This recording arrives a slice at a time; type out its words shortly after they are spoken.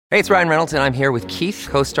Hey, it's Ryan Reynolds, and I'm here with Keith,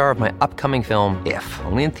 co-star of my upcoming film, If,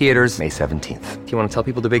 only in theaters May 17th. Do you want to tell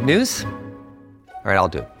people the big news? All right, I'll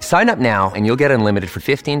do it. Sign up now and you'll get unlimited for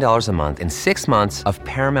 $15 a month and 6 months of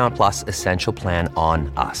Paramount Plus Essential Plan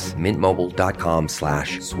on us.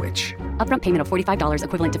 MintMobile.com/switch. Upfront payment of $45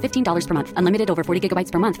 equivalent to $15 per month. Unlimited over 40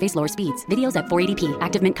 gigabytes per month. Face lower speeds. Videos at 480p.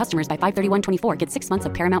 Active Mint customers by 531.24 get 6 months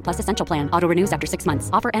of Paramount Plus Essential Plan. Auto renews after 6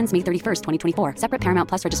 months. Offer ends May 31st, 2024. Separate Paramount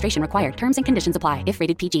Plus registration required. Terms and conditions apply if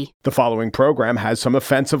rated PG. The following program has some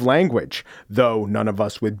offensive language. Though none of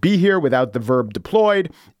us would be here without the verb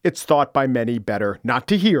deployed, it's thought by many better not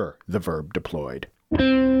to hear the verb deployed.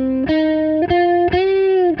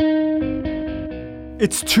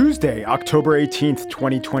 It's Tuesday, October 18th,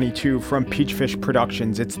 2022. From Peachfish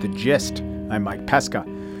Productions, it's The Gist. I'm Mike Pesca.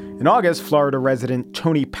 In August, Florida resident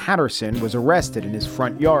Tony Patterson was arrested in his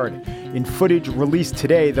front yard. In footage released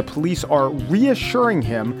today, the police are reassuring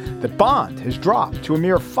him that bond has dropped to a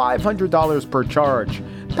mere $500 per charge.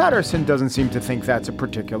 Patterson doesn't seem to think that's a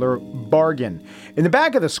particular bargain. In the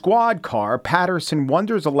back of the squad car, Patterson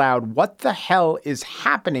wonders aloud what the hell is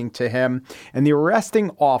happening to him, and the arresting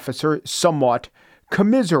officer somewhat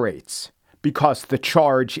commiserates because the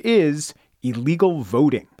charge is illegal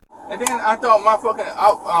voting. And then I thought my fucking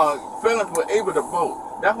feelings were able to vote.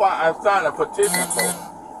 That's why I signed a petition,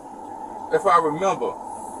 if I remember.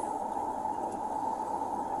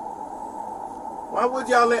 Why would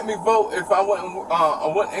y'all let me vote if I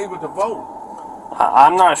wasn't able to vote?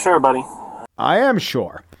 I'm not sure, buddy. I am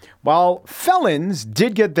sure. While felons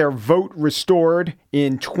did get their vote restored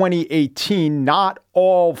in 2018, not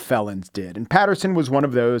all felons did. And Patterson was one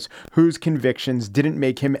of those whose convictions didn't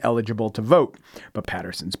make him eligible to vote. But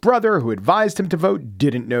Patterson's brother, who advised him to vote,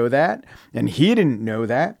 didn't know that. And he didn't know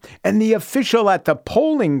that. And the official at the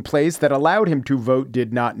polling place that allowed him to vote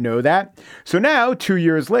did not know that. So now, 2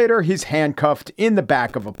 years later, he's handcuffed in the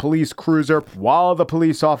back of a police cruiser while the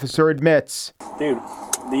police officer admits, Dude,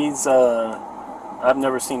 I've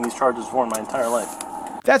never seen these charges before in my entire life.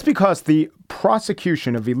 That's because the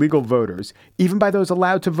prosecution of illegal voters, even by those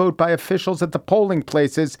allowed to vote by officials at the polling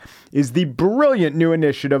places, is the brilliant new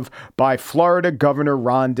initiative by Florida Governor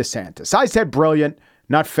Ron DeSantis. I said brilliant,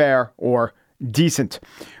 not fair or decent.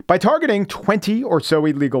 By targeting 20 or so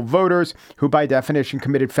illegal voters who by definition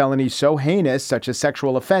committed felonies so heinous, such as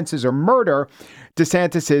sexual offenses or murder,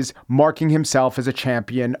 DeSantis is marking himself as a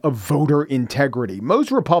champion of voter integrity.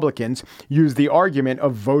 Most Republicans use the argument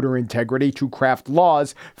of voter integrity to craft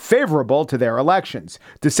laws favorable to their elections.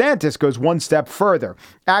 DeSantis goes one step further,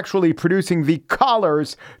 actually producing the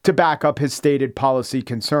collars to back up his stated policy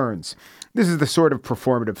concerns. This is the sort of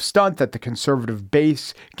performative stunt that the conservative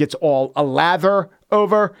base gets all a lather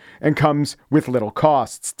over and comes with little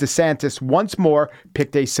costs. DeSantis once more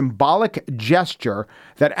picked a symbolic gesture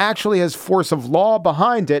that actually has force of law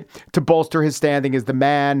behind it to bolster his standing as the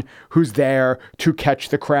man who's there to catch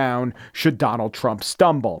the crown should Donald Trump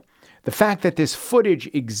stumble. The fact that this footage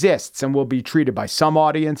exists and will be treated by some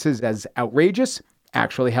audiences as outrageous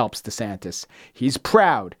actually helps DeSantis. He's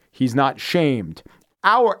proud. He's not shamed.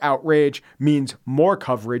 Our outrage means more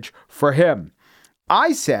coverage for him.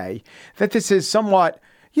 I say that this is somewhat,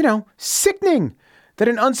 sickening that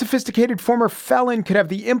an unsophisticated former felon could have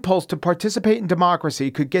the impulse to participate in democracy,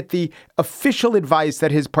 could get the official advice that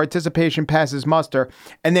his participation passes muster,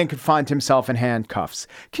 and then could find himself in handcuffs.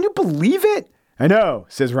 Can you believe it? I know,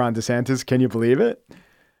 says Ron DeSantis. Can you believe it?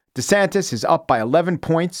 DeSantis is up by 11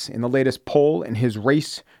 points in the latest poll in his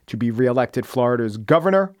race to be reelected Florida's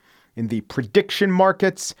governor. In the prediction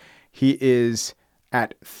markets, he is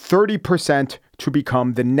at 30% to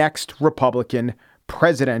become the next Republican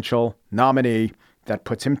presidential nominee. That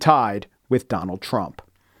puts him tied with Donald Trump.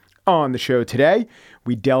 On the show today,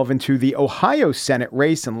 we delve into the Ohio Senate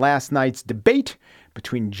race and last night's debate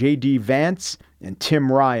between J.D. Vance and Tim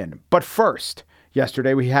Ryan. But first,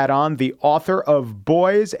 yesterday we had on the author of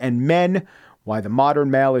Boys and Men, Why the Modern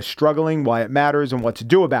Male is Struggling, Why It Matters, and What to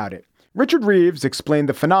Do About It. Richard Reeves explained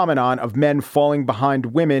the phenomenon of men falling behind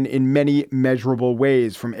women in many measurable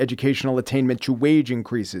ways, from educational attainment to wage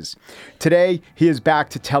increases. Today, he is back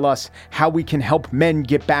to tell us how we can help men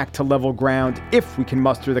get back to level ground if we can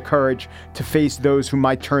muster the courage to face those who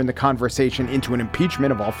might turn the conversation into an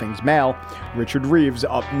impeachment of all things male. Richard Reeves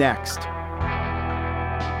up next.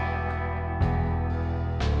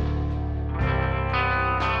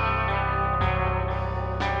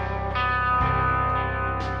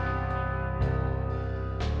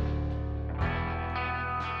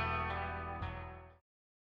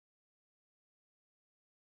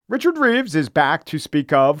 Richard Reeves is back to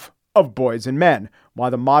speak of of boys and men, why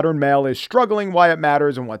the modern male is struggling, why it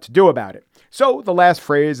matters, and what to do about it. So the last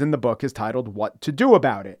phrase in the book is titled What to Do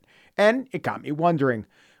About It. And it got me wondering,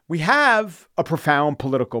 we have a profound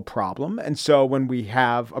political problem. And so when we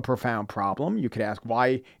have a profound problem, you could ask,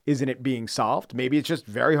 why isn't it being solved? Maybe it's just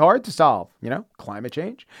very hard to solve, climate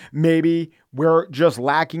change. Maybe we're just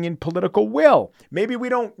lacking in political will. Maybe we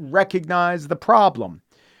don't recognize the problem.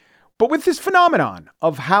 But with this phenomenon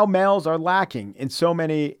of how males are lacking in so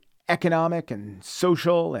many economic and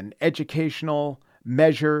social and educational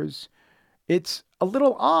measures, it's a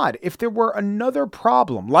little odd. If there were another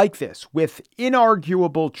problem like this with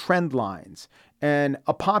inarguable trend lines and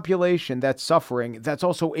a population that's suffering, that's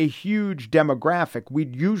also a huge demographic,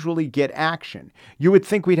 we'd usually get action. You would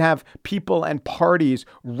think we'd have people and parties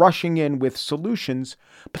rushing in with solutions,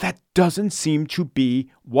 but that doesn't seem to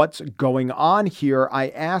be what's going on here. I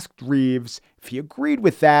asked Reeves if he agreed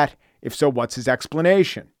with that. If so, what's his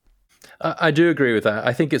explanation? I do agree with that.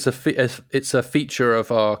 I think it's a feature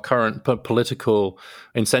of our current political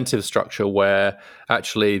incentive structure where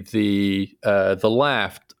actually the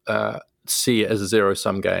left see it as a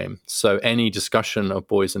zero-sum game. So any discussion of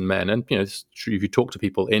boys and men, and it's true if you talk to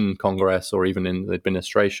people in Congress or even in the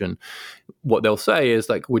administration, what they'll say is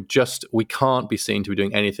like we can't be seen to be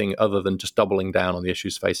doing anything other than just doubling down on the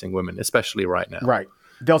issues facing women, especially right now. Right.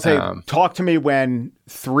 They'll say, talk to me when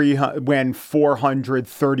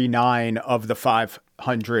 439 of the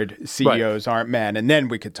 500 CEOs aren't men, and then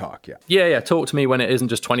we could talk. Yeah. Talk to me when it isn't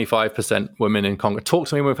just 25% women in Congress. Talk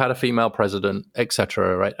to me when we've had a female president,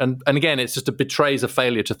 etc. Right? And again, it's just betrays a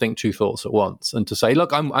failure to think two thoughts at once and to say,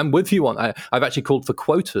 look, I'm with you on. I've actually called for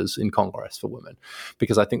quotas in Congress for women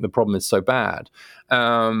because I think the problem is so bad.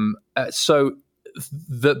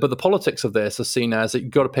 But the politics of this are seen as that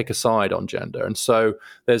you've got to pick a side on gender. And so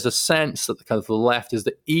there's a sense that the left is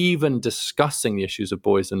that even discussing the issues of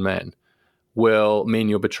boys and men will mean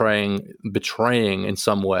you're betraying in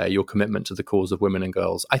some way your commitment to the cause of women and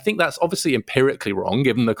girls. I think that's obviously empirically wrong,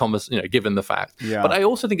 given the fact. Yeah. But I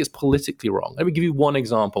also think it's politically wrong. Let me give you one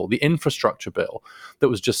example. The infrastructure bill that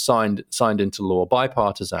was just signed into law,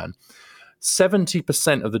 bipartisan.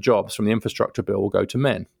 70% of the jobs from the infrastructure bill will go to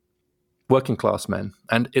men. Working class men,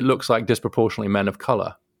 and it looks like disproportionately men of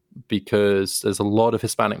color because there's a lot of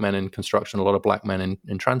Hispanic men in construction, a lot of black men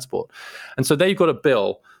in transport. And so they've got a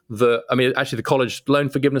bill that, actually the college loan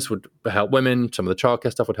forgiveness would help women, some of the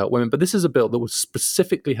childcare stuff would help women, but this is a bill that would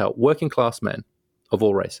specifically help working class men of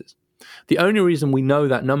all races. The only reason we know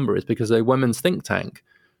that number is because a women's think tank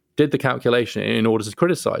did the calculation in order to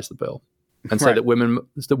criticize the bill. And say that women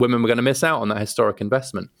were going to miss out on that historic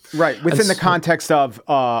investment. Right. Within the context of,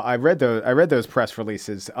 I read those press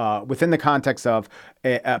releases, within the context of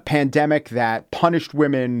a pandemic that punished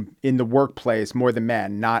women in the workplace more than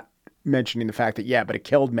men, not mentioning the fact that, but it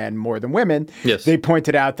killed men more than women. Yes. They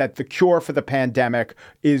pointed out that the cure for the pandemic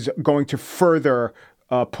is going to further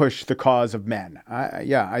push the cause of men.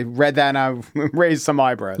 I read that and I raised some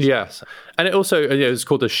eyebrows. Yes. And it also, it was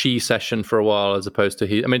called a she session for a while as opposed to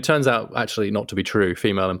he. It turns out actually not to be true.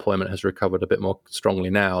 Female employment has recovered a bit more strongly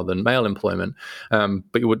now than male employment.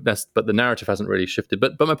 But the narrative hasn't really shifted.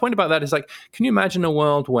 But my point about that is can you imagine a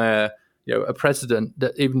world where a president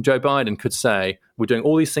that even Joe Biden could say, we're doing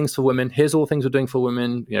all these things for women. Here's all the things we're doing for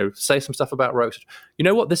women. Say some stuff about Roe. You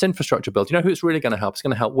know what? This infrastructure bill, do you know who it's really going to help? It's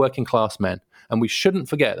going to help working class men. And we shouldn't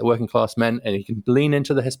forget that working class men, and you can lean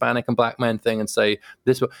into the Hispanic and black men thing and say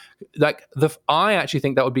this. I actually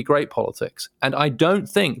think that would be great politics. And I don't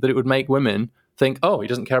think that it would make women think, oh, he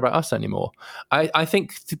doesn't care about us anymore. I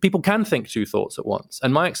think people can think two thoughts at once.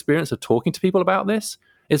 And my experience of talking to people about this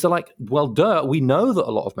is they're like, well, duh, we know that a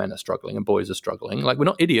lot of men are struggling and boys are struggling. We're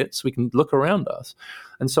not idiots. We can look around us.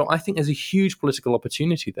 And so I think there's a huge political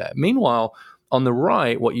opportunity there. Meanwhile, on the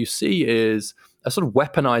right, what you see is a sort of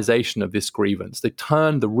weaponization of this grievance. They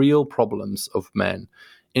turn the real problems of men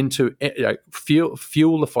into,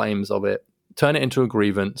 fuel the flames of it, turn it into a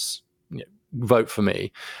grievance, vote for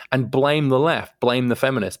me, and blame the left, blame the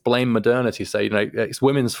feminists, blame modernity, say, it's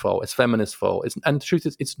women's fault, it's feminists' fault. And the truth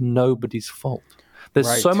is, it's nobody's fault.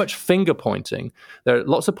 There's so much finger pointing. There are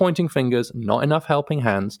lots of pointing fingers, not enough helping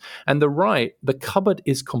hands. And the right, the cupboard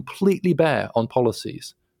is completely bare on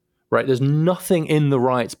policies. Right? There's nothing in the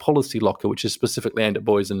right's policy locker which is specifically aimed at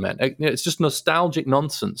boys and men. It's just nostalgic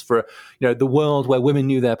nonsense for the world where women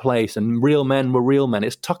knew their place and real men were real men.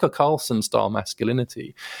 It's Tucker Carlson style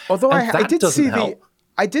masculinity. Although I did see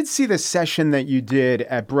I did see the session that you did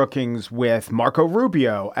at Brookings with Marco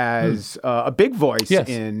Rubio as a big voice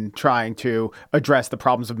in trying to address the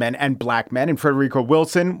problems of men and black men. And Federico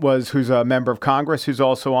Wilson who's a member of Congress, who's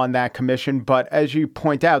also on that commission. But as you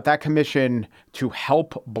point out, that commission to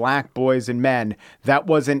help black boys and men, that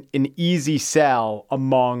wasn't an easy sell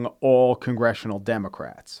among all congressional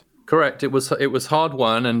Democrats. Correct. It was hard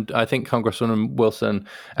won, and I think Congresswoman Wilson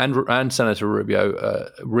and Senator Rubio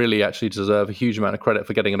really actually deserve a huge amount of credit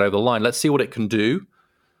for getting it over the line. Let's see what it can do.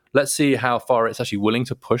 Let's see how far it's actually willing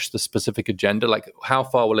to push the specific agenda. Like, how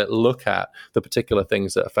far will it look at the particular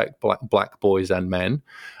things that affect black boys and men?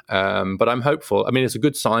 But I'm hopeful. I mean, it's a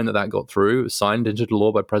good sign that got through. It was signed into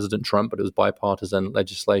law by President Trump, but it was bipartisan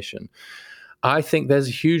legislation. I think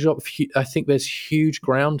there's huge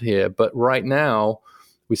ground here, but right now,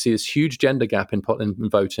 we see this huge gender gap in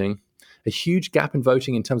voting, a huge gap in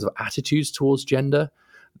voting in terms of attitudes towards gender.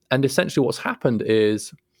 And essentially what's happened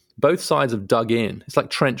is both sides have dug in. It's like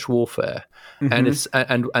trench warfare.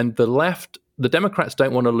 Mm-hmm. And the left, the Democrats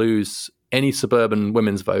don't want to lose any suburban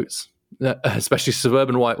women's votes, especially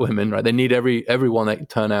suburban white women, right? They need everyone they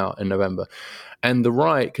turn out in November. And the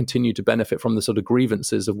right continue to benefit from the sort of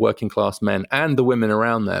grievances of working class men and the women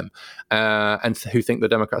around them, and who think the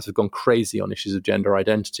Democrats have gone crazy on issues of gender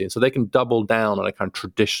identity. And so they can double down on a kind of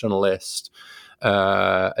traditionalist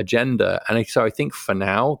agenda. And so I think for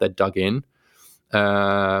now they're dug in.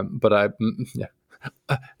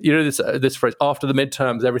 This phrase, after the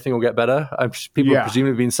midterms, everything will get better. People have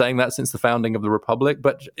presumably been saying that since the founding of the Republic.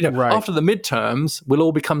 But after the midterms, we'll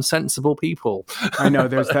all become sensible people. I know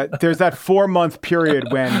there's that 4-month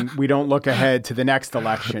period when we don't look ahead to the next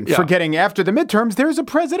election. Yeah. Forgetting after the midterms, there's a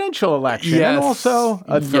presidential election and also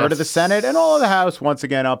a third of the Senate and all of the House once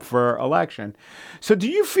again up for election. So do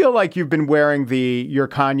you feel like you've been wearing your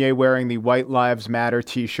Kanye wearing the White Lives Matter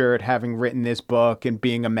T-shirt, having written this book and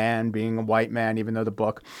being a man, being a white man, even though the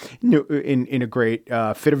book in a great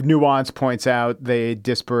fit of nuance points out the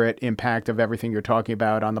disparate impact of everything you're talking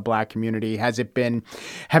about on the black community? Have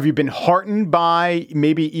you been heartened by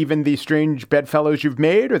maybe even the strange bedfellows you've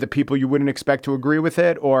made or the people you wouldn't expect to agree with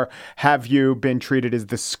it? Or have you been treated as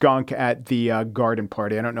the skunk at the garden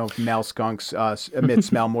party? I don't know if male skunks emit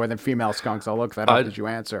smell more than female skunks. I'll look that up as you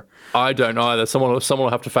answer. I don't know either. Someone will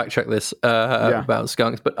have to fact check this about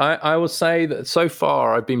skunks. But I will say that so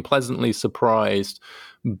far I've been pleasantly surprised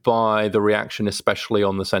by the reaction, especially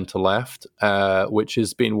on the center left, which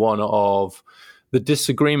has been one of the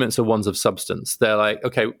disagreements are ones of substance. They're like,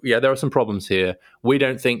 okay, yeah, there are some problems here. We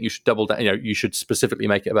don't think you should double down. You should specifically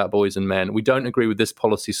make it about boys and men. We don't agree with this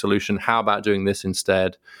policy solution. How about doing this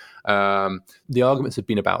instead? The arguments have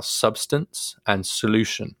been about substance and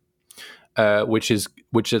solution, which is,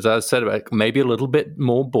 as I said, maybe a little bit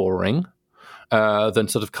more boring than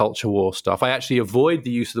sort of culture war stuff. I actually avoid the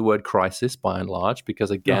use of the word crisis by and large because,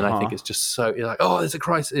 again, I think it's just so like, oh, there's a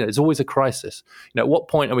crisis. It's always a crisis. At what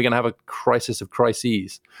point are we going to have a crisis of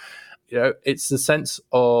crises? It's the sense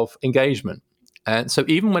of engagement. And so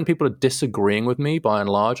even when people are disagreeing with me by and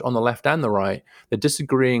large on the left and the right, they're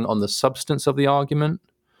disagreeing on the substance of the argument,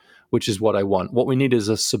 which is what I want. What we need is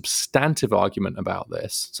a substantive argument about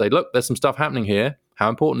this. Say, look, there's some stuff happening here. How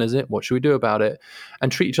important is it? What should we do about it?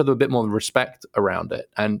 And treat each other a bit more with respect around it.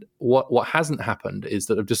 And what hasn't happened is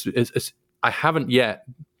that I haven't yet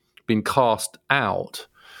been cast out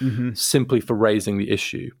simply for raising the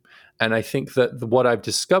issue. And I think that what I've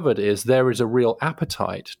discovered is there is a real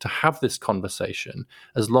appetite to have this conversation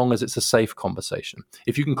as long as it's a safe conversation.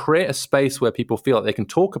 If you can create a space where people feel like they can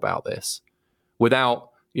talk about this without,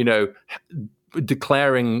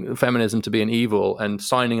 declaring feminism to be an evil and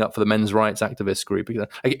signing up for the men's rights activist group.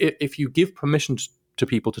 If you give permission to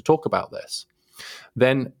people to talk about this,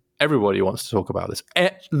 then everybody wants to talk about this.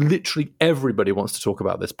 Literally everybody wants to talk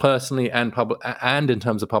about this personally and in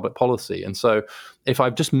terms of public policy. And so if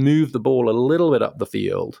I've just moved the ball a little bit up the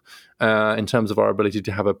field in terms of our ability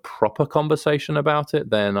to have a proper conversation about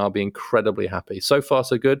it, then I'll be incredibly happy. So far,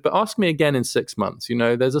 so good. But ask me again in 6 months.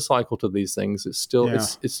 There's a cycle to these things. It's still,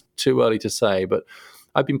 it's too early to say, but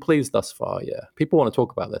I've been pleased thus far. Yeah. People want to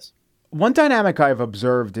talk about this. One dynamic I've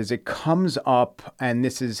observed is it comes up, and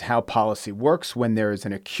this is how policy works, when there is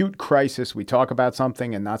an acute crisis, we talk about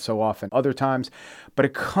something, and not so often other times, but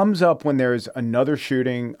it comes up when there's another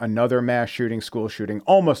shooting, another mass shooting, school shooting,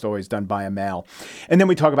 almost always done by a male. And then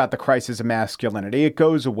we talk about the crisis of masculinity. It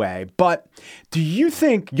goes away. But do you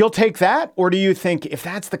think you'll take that? Or do you think if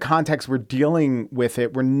that's the context we're dealing with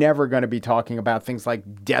it, we're never going to be talking about things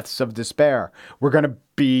like deaths of despair? We're going to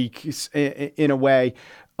be, in a way,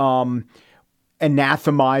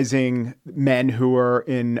 anathemizing men who are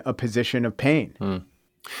in a position of pain.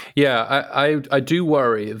 Yeah, I do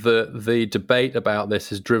worry that the debate about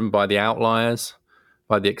this is driven by the outliers,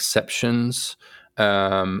 by the exceptions,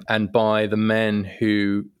 and by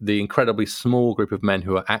the incredibly small group of men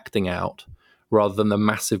who are acting out, rather than the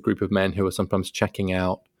massive group of men who are sometimes checking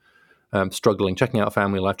out, struggling, checking out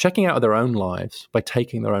family life, checking out their own lives by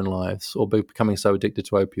taking their own lives or becoming so addicted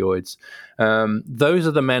to opioids. Those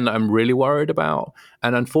are the men that I'm really worried about.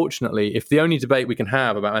 And unfortunately, if the only debate we can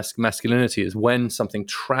have about masculinity is when something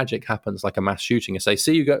tragic happens, like a mass shooting, and say,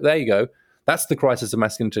 "See, you go, there you go. That's the crisis of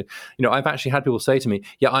masculinity." I've actually had people say to me,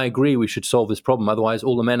 "Yeah, I agree. We should solve this problem. Otherwise,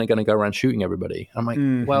 all the men are going to go around shooting everybody." I'm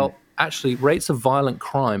like, well, actually, rates of violent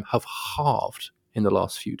crime have halved in the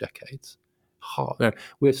last few decades.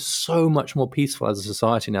 We're so much more peaceful as a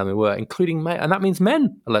society now than we were, including men, and that means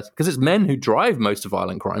men are less, because it's men who drive most of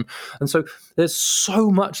violent crime, and so there's so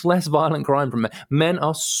much less violent crime from men. Men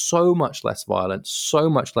are so much less violent, so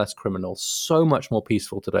much less criminal, so much more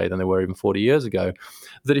peaceful today than they were even 40 years ago,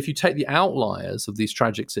 that if you take the outliers of these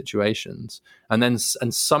tragic situations and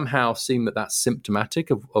somehow seeing that that's symptomatic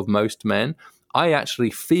of most men, I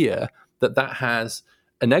actually fear that has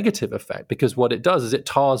a negative effect, because what it does is it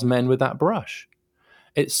tars men with that brush.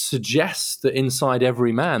 It suggests that inside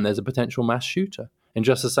every man there's a potential mass shooter, in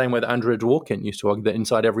just the same way that Andrea Dworkin used to argue that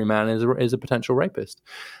inside every man is a potential rapist.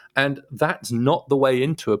 And that's not the way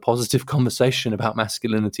into a positive conversation about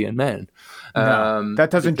masculinity and men. No,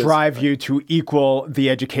 that doesn't drive you to equal the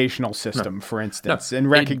educational system, for instance, and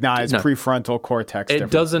recognize prefrontal cortex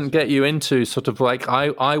differences. It doesn't get you into sort of like,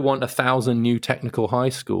 I want 1,000 new technical high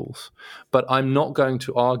schools, but I'm not going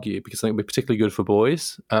to argue, because I think it'll be particularly good for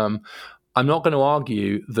boys. I'm not going to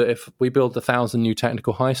argue that if we build 1,000 new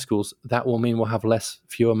technical high schools, that will mean we'll have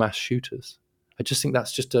fewer mass shooters. I just think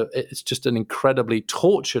that's it's just an incredibly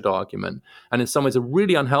tortured argument, and in some ways a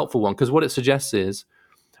really unhelpful one, because what it suggests is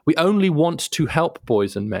we only want to help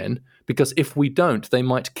boys and men because if we don't, they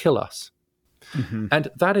might kill us. Mm-hmm. And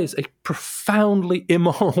that is a profoundly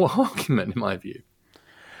immoral argument, in my view.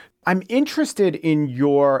 I'm interested in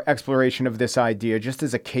your exploration of this idea just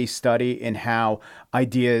as a case study in how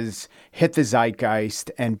ideas hit the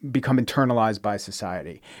zeitgeist and become internalized by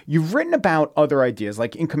society. You've written about other ideas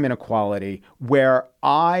like income inequality, where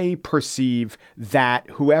I perceive that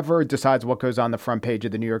whoever decides what goes on the front page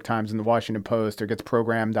of the New York Times and the Washington Post or gets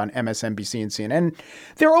programmed on MSNBC and CNN,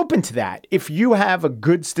 they're open to that. If you have a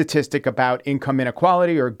good statistic about income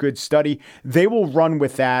inequality or a good study, they will run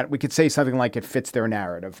with that. We could say something like it fits their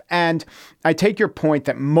narrative. And I take your point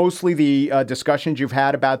that mostly the discussions you've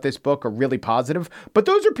had about this book are really positive, but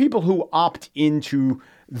those are people who opt into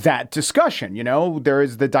that discussion. There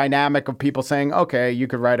is the dynamic of people saying, okay, you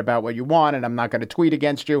could write about what you want and I'm not going to tweet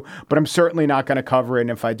against you, but I'm certainly not going to cover it.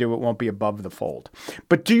 And if I do, it won't be above the fold.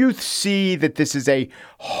 But do you see that this is a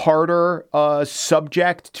harder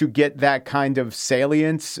subject to get that kind of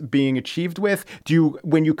salience being achieved with?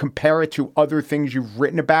 When you compare it to other things you've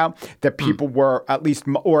written about, that people were at least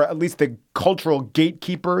the cultural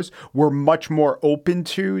gatekeepers were much more open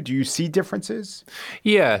to? Do you see differences?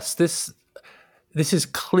 Yes, This is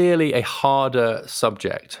clearly a harder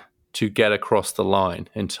subject to get across the line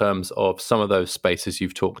in terms of some of those spaces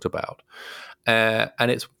you've talked about,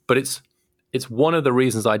 and it's one of the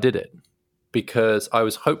reasons I did it, because I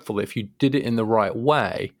was hopeful that if you did it in the right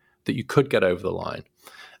way, that you could get over the line,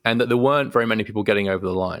 and that there weren't very many people getting over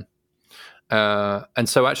the line. And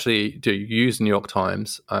so, actually, to use the New York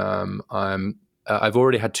Times, I've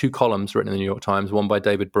already had 2 columns written in the New York Times, one by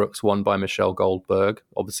David Brooks, one by Michelle Goldberg.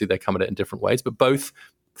 Obviously, they come at it in different ways, but both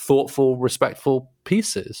thoughtful, respectful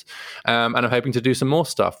pieces. And I'm hoping to do some more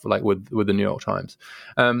stuff like with the New York Times.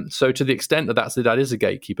 So to the extent that is a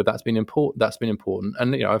gatekeeper, that's been important.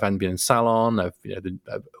 And I haven't been in Salon. I've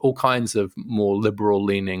all kinds of more liberal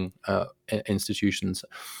leaning institutions.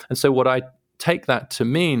 And so what I take that to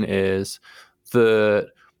mean is that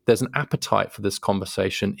there's an appetite for this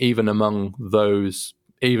conversation, even in those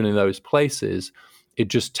places. It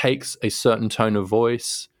just takes a certain tone of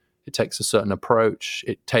voice. It takes a certain approach.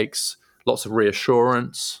 It takes lots of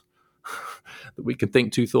reassurance that we can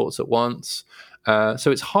think 2 thoughts at once.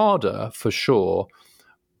 So it's harder for sure.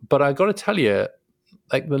 But I got to tell you,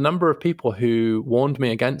 like, the number of people who warned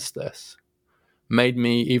me against this made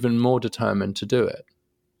me even more determined to do it,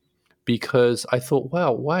 because I thought,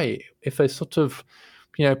 well, wait, if a sort of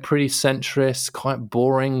pretty centrist, quite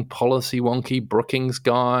boring, policy wonky Brookings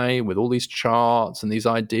guy with all these charts and these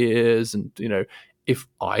ideas, and if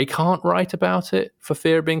I can't write about it for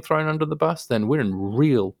fear of being thrown under the bus, then we're in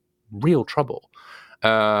real trouble.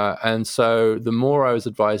 And so the more I was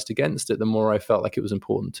advised against it, the more I felt like it was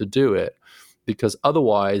important to do it, because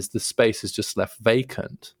otherwise the space is just left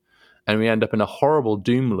vacant. And we end up in a horrible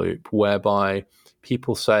doom loop whereby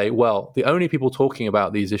people say, well, the only people talking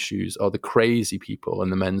about these issues are the crazy people in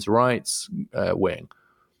the men's rights wing.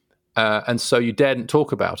 And so you daren't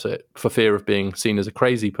talk about it for fear of being seen as a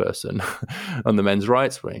crazy person on the men's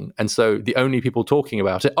rights wing. And so the only people talking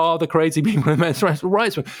about it are the crazy people in the men's rights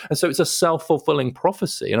wing. And so it's a self-fulfilling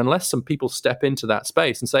prophecy. And unless some people step into that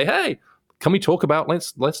space and say, hey, can we talk about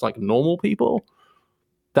let's like normal people?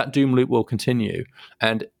 That doom loop will continue.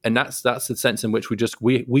 And that's the sense in which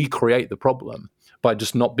we create the problem by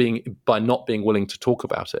not being willing to talk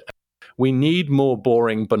about it. We need more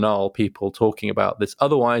boring, banal people talking about this.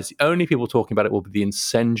 Otherwise, the only people talking about it will be the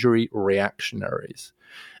incendiary reactionaries.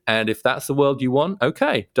 And if that's the world you want,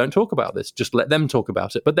 okay, don't talk about this. Just let them talk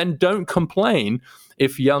about it. But then don't complain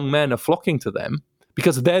if young men are flocking to them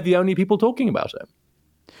because they're the only people talking about it.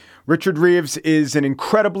 Richard Reeves is an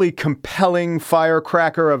incredibly compelling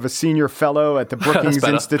firecracker of a senior fellow at the Brookings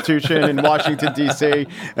Institution in Washington, D.C.,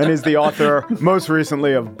 and is the author, most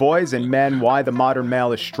recently, of Boys and Men, Why the Modern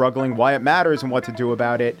Male is Struggling, Why It Matters, and What to Do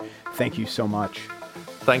About It. Thank you so much.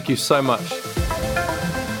 Thank you so much.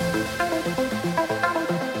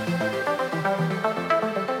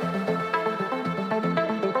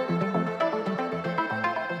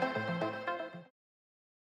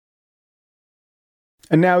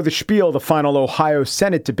 And now the spiel. The final Ohio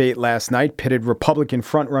Senate debate last night pitted Republican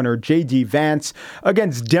frontrunner J.D. Vance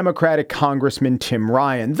against Democratic Congressman Tim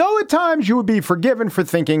Ryan, though at times you would be forgiven for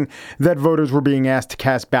thinking that voters were being asked to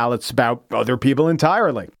cast ballots about other people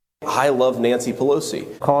entirely. I love Nancy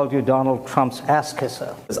Pelosi. Called you Donald Trump's ass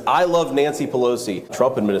kisser. I love Nancy Pelosi.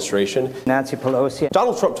 Trump administration. Nancy Pelosi.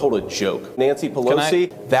 Donald Trump told a joke. Nancy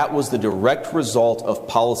Pelosi, that was the direct result of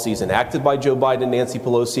policies enacted by Joe Biden and Nancy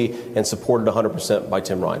Pelosi and supported 100% by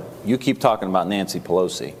Tim Ryan. You keep talking about Nancy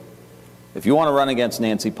Pelosi. If you want to run against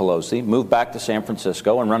Nancy Pelosi, move back to San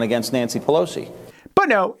Francisco and run against Nancy Pelosi. But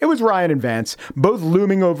no, it was Ryan and Vance, both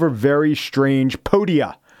looming over very strange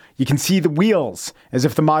podia. You can see the wheels, as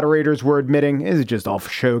if the moderators were admitting, this is just all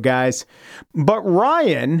for show, guys. But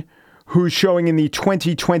Ryan, who's showing in the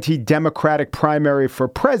 2020 Democratic primary for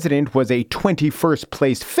president, was a 21st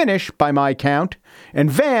place finish by my count.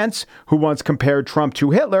 And Vance, who once compared Trump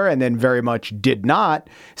to Hitler and then very much did not,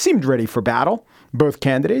 seemed ready for battle. Both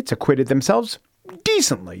candidates acquitted themselves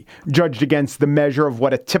decently, judged against the measure of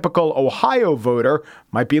what a typical Ohio voter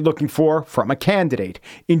might be looking for from a candidate.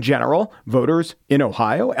 In general, voters in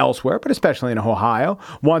Ohio, elsewhere, but especially in Ohio,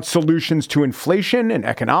 want solutions to inflation and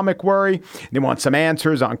economic worry. They want some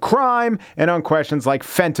answers on crime and on questions like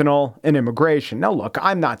fentanyl and immigration. Now, look,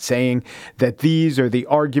 I'm not saying that these are the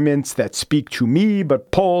arguments that speak to me,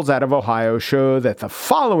 but polls out of Ohio show that the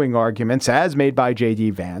following arguments, as made by J.D.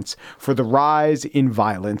 Vance, for the rise in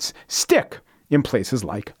violence stick in places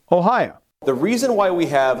like Ohio. The reason why we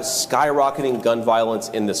have skyrocketing gun violence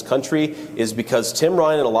in this country is because Tim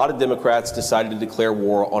Ryan and a lot of Democrats decided to declare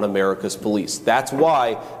war on America's police. That's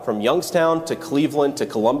why from Youngstown to Cleveland to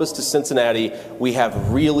Columbus to Cincinnati, we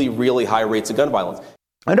have really, really high rates of gun violence.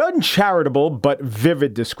 An uncharitable but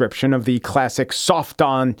vivid description of the classic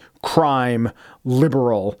soft-on crime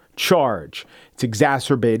liberal charge. It's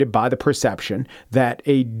exacerbated by the perception that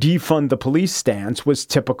a defund the police stance was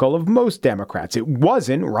typical of most Democrats. It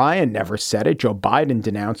wasn't. Ryan never said it. Joe Biden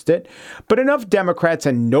denounced it. But enough Democrats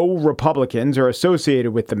and no Republicans are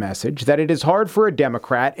associated with the message that it is hard for a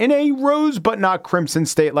Democrat in a rose but not crimson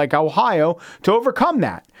state like Ohio to overcome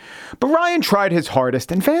that. But Ryan tried his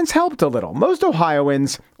hardest and Vance helped a little. Most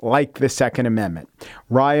Ohioans like the Second Amendment.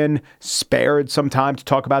 Ryan spared some time to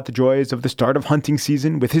talk about the joys of the start of hunting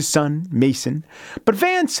season with his son, Mason. But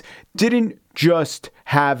Vance didn't just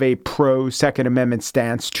have a pro-Second Amendment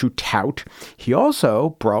stance to tout. He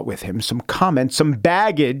also brought with him some comments, some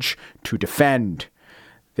baggage to defend.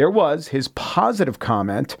 There was his positive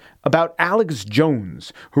comment about Alex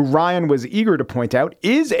Jones, who Ryan was eager to point out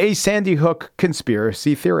is a Sandy Hook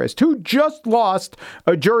conspiracy theorist who just lost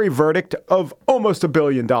a jury verdict of almost $1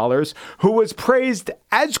 billion, who was praised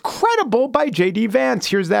as credible by J.D. Vance.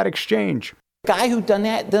 Here's that exchange. Guy who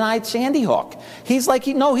denied Sandy Hook. He's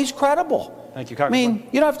credible. Thank you, Congressman. I mean,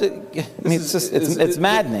 you don't have to. I mean, it's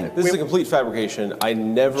maddening. This is a complete fabrication. I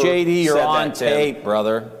never. JD, you're said on that, tape, Tim.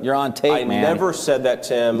 brother. You're on tape, man. I never said that,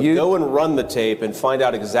 Tim. Go and run the tape and find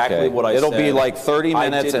out exactly what I said. It'll be like 30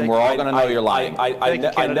 minutes, and we're all going to know you're lying.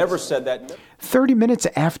 I never said that. 30 minutes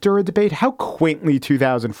after a debate? How quaintly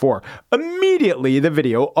 2004. Immediately, the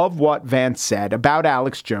video of what Vance said about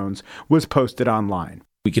Alex Jones was posted online.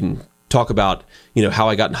 We can talk about, how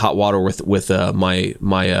I got in hot water with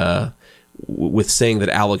with saying that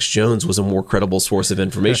Alex Jones was a more credible source of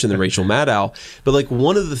information than Rachel Maddow. But like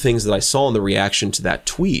one of the things that I saw in the reaction to that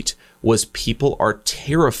tweet was people are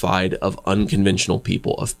terrified of unconventional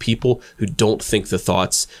people, of people who don't think the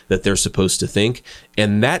thoughts that they're supposed to think.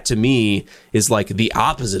 And that to me is like the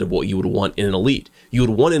opposite of what you would want in an elite. You would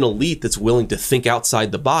want an elite that's willing to think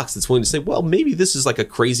outside the box, that's willing to say, well, maybe this is like a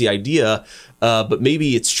crazy idea, but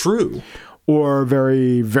maybe it's true. Or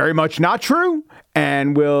very, very much not true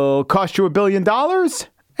and will cost you $1 billion.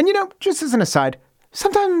 And, you know, just as an aside,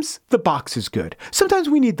 sometimes the box is good. Sometimes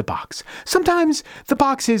we need the box. Sometimes the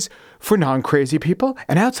box is for non-crazy people,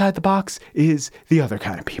 and outside the box is the other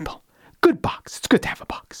kind of people. Good box. It's good to have a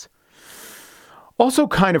box. Also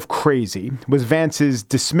kind of crazy was Vance's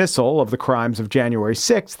dismissal of the crimes of January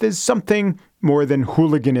 6th as something more than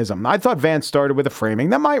hooliganism. I thought Vance started with a framing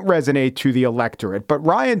that might resonate to the electorate, but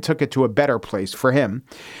Ryan took it to a better place for him.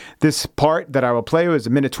 This part that I will play was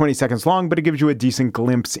 1 minute, 20 seconds long, but it gives you a decent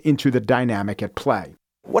glimpse into the dynamic at play.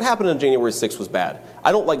 What happened on January 6th was bad.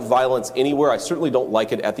 I don't like violence anywhere. I certainly don't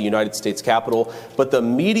like it at the United States Capitol. But the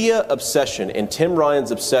media obsession and Tim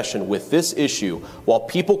Ryan's obsession with this issue, while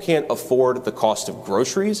people can't afford the cost of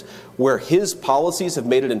groceries, where his policies have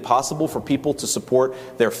made it impossible for people to support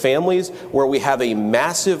their families, where we have a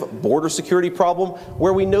massive border security problem,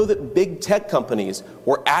 where we know that big tech companies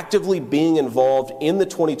were actively being involved in the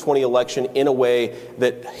 2020 election in a way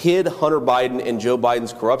that hid Hunter Biden and Joe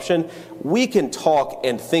Biden's corruption. We can talk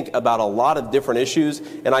and think about a lot of different issues,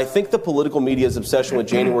 and I think the political media's obsession with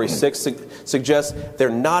January 6th suggests they're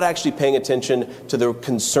not actually paying attention to the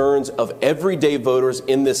concerns of everyday voters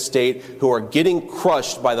in this state who are getting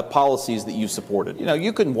crushed by the policies that you supported. You know,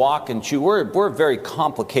 you can walk and chew. We're a very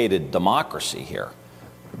complicated democracy here,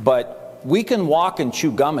 but we can walk and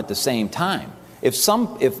chew gum at the same time.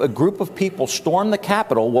 If a group of people storm the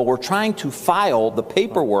Capitol while we're trying to file the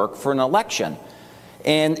paperwork for an election,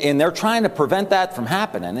 and they're trying to prevent that from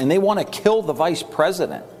happening, and they want to kill the vice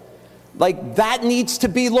president, like that needs to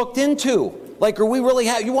be looked into. Like, are we really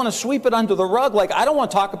you want to sweep it under the rug? Like, I don't want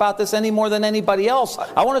to talk about this any more than anybody else.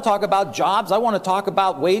 I want to talk about jobs. I want to talk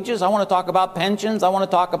about wages. I want to talk about pensions. I want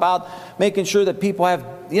to talk about making sure that people have,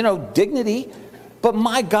 dignity. But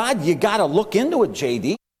my God, you got to look into it,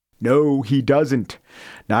 JD. No, he doesn't.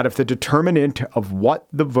 Not if the determinant of what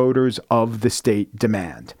the voters of the state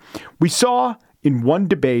demand. We saw in one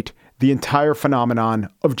debate the entire phenomenon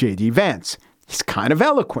of J.D. Vance. He's kind of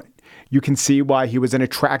eloquent. You can see why he was an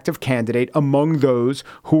attractive candidate among those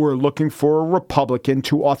who were looking for a Republican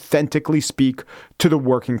to authentically speak to the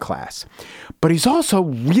working class. But he's also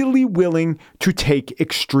really willing to take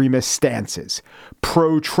extremist stances.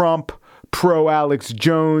 Pro-Trump, pro-Alex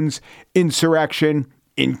Jones, insurrection,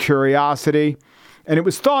 incuriosity. And it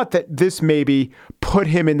was thought that this maybe put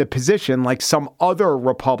him in the position, like some other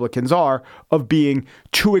Republicans are, of being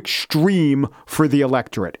too extreme for the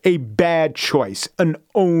electorate, a bad choice, an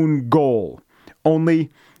own goal.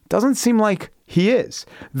 Only doesn't seem like he is.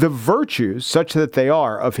 The virtues, such that they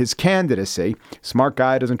are, of his candidacy, smart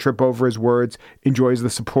guy, doesn't trip over his words, enjoys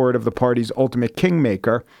the support of the party's ultimate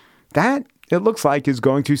kingmaker, that, it looks like, is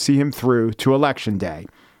going to see him through to Election Day.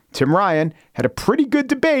 Tim Ryan had a pretty good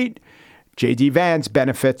debate. J.D. Vance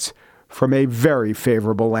benefits from a very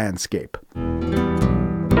favorable landscape.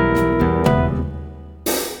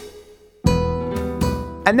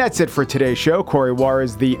 And that's it for today's show. Corey War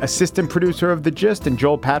is the assistant producer of The Gist, and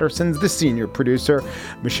Joel Patterson's the senior producer.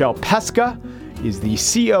 Michelle Pesca is the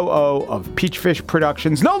COO of Peachfish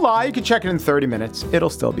Productions. No lie, you can check it in 30 minutes. It'll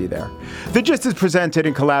still be there. The Gist is presented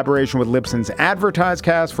in collaboration with Libsyn's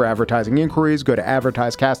AdvertiseCast. For advertising inquiries, go to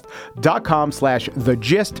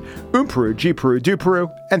advertisecast.com/thegist. Peru, G Peru, do Peru,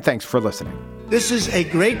 and thanks for listening. This is a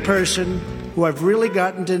great person who I've really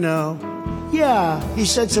gotten to know. Yeah, he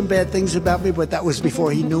said some bad things about me, but that was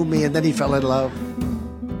before he knew me, and then he fell in love.